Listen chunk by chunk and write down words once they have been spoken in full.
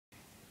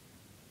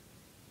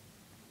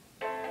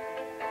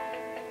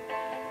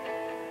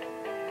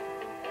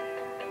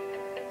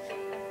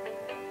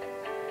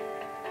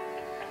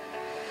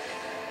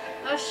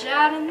A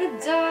shot in the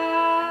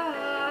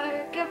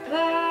dark, a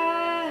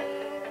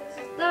past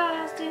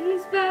lost in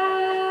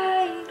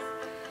space.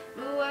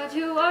 But where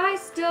do I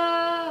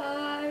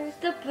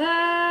start? The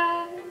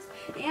past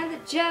and the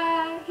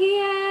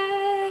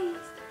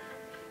giants.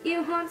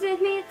 You hunted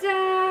me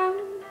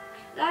down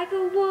like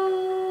a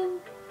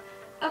wolf,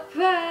 a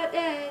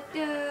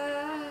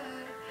predator.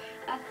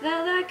 I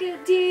felt like a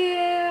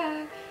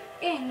deer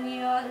in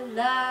your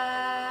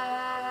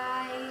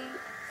light.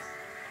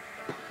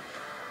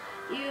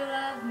 You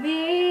love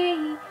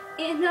me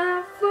in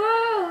a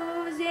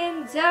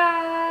frozen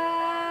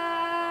time,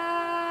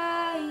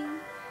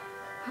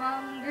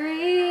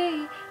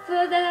 hungry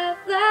for the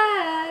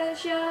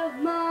flesh of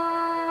mine.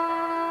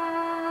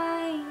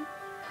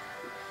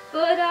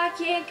 But I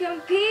can't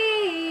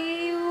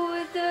compete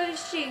with the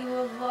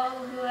she-wolf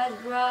who has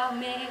brought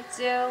me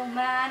to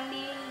my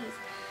knees.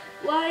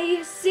 What do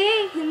you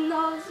see in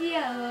those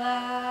yellow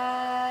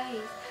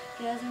eyes?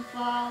 'Cause I'm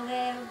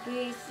falling to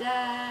pieces.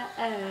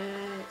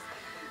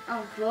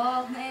 I'm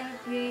falling to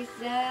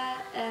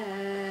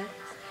pieces.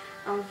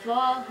 I'm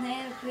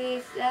falling to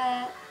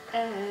pieces.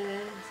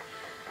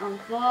 I'm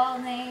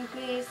falling to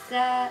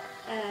pieces.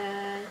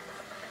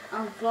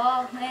 I'm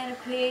falling to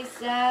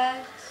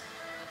pieces.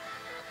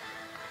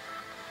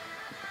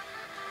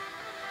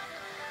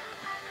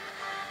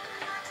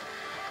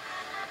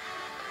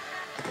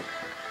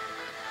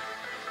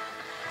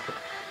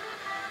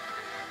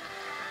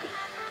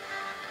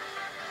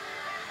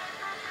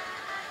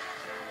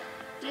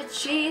 Did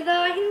she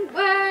lie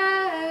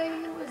way?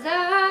 Was I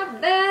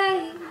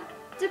bait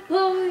to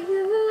pull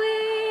you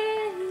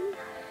in?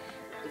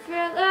 The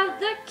thrill of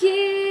the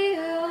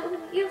kill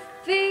you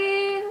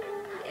feel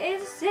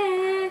is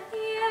singing.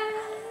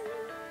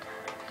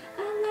 I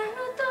let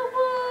the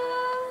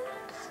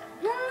wolves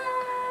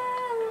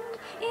alone,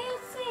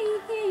 it's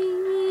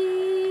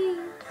singing.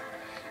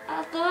 I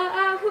thought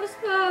I was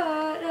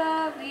part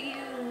of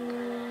you.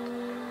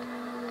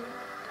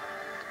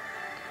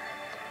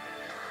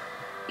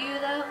 You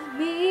love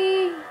me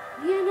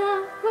in a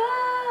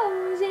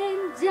frozen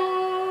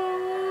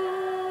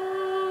time,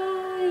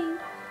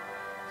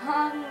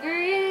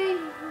 hungry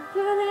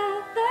for the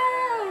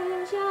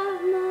flesh of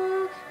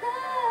mine.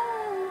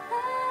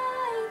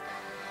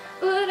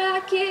 But I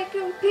can't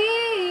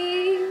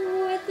compete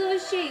with the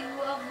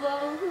she-wolf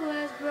who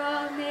has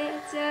brought me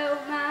to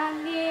my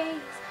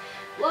knees.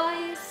 Why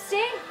you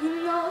see in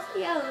those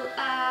yellow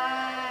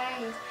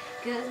eyes?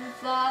 'Cause I'm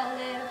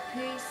falling to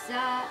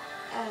pieces.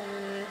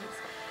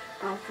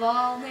 I'm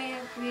falling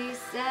to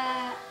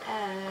pieces.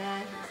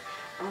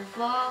 I'm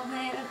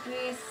falling to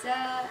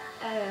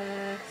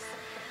pieces.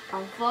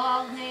 I'm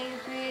falling to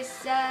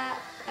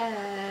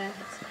pieces.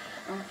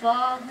 I'm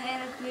falling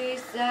to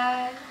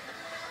pieces.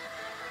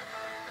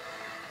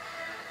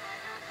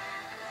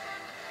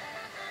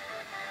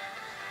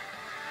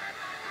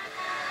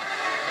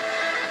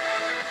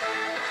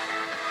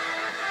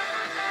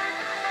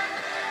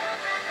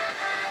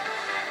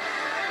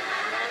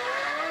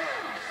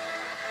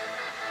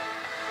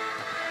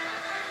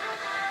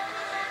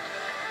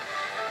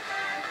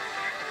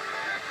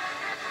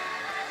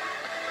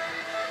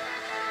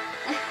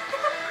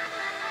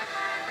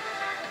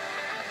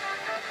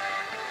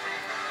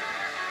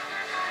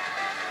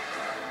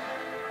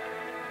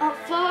 I'm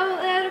falling